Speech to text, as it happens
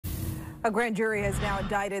A grand jury has now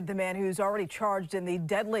indicted the man who's already charged in the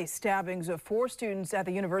deadly stabbings of 4 students at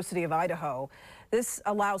the University of Idaho. This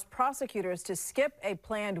allows prosecutors to skip a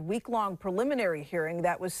planned week-long preliminary hearing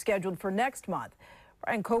that was scheduled for next month.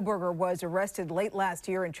 Bryan Kohberger was arrested late last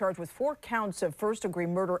year and charged with 4 counts of first-degree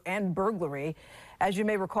murder and burglary. As you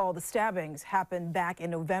may recall, the stabbings happened back in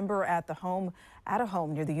November at a home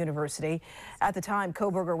near the university. At the time,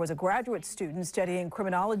 Kohberger was a graduate student studying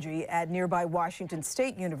criminology at nearby Washington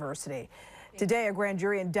State University. Today, a grand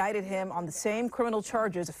jury indicted him on the same criminal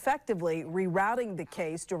charges, effectively rerouting the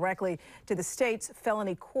case directly to the state's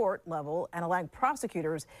felony court level and allowing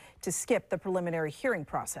prosecutors to skip the preliminary hearing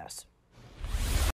process.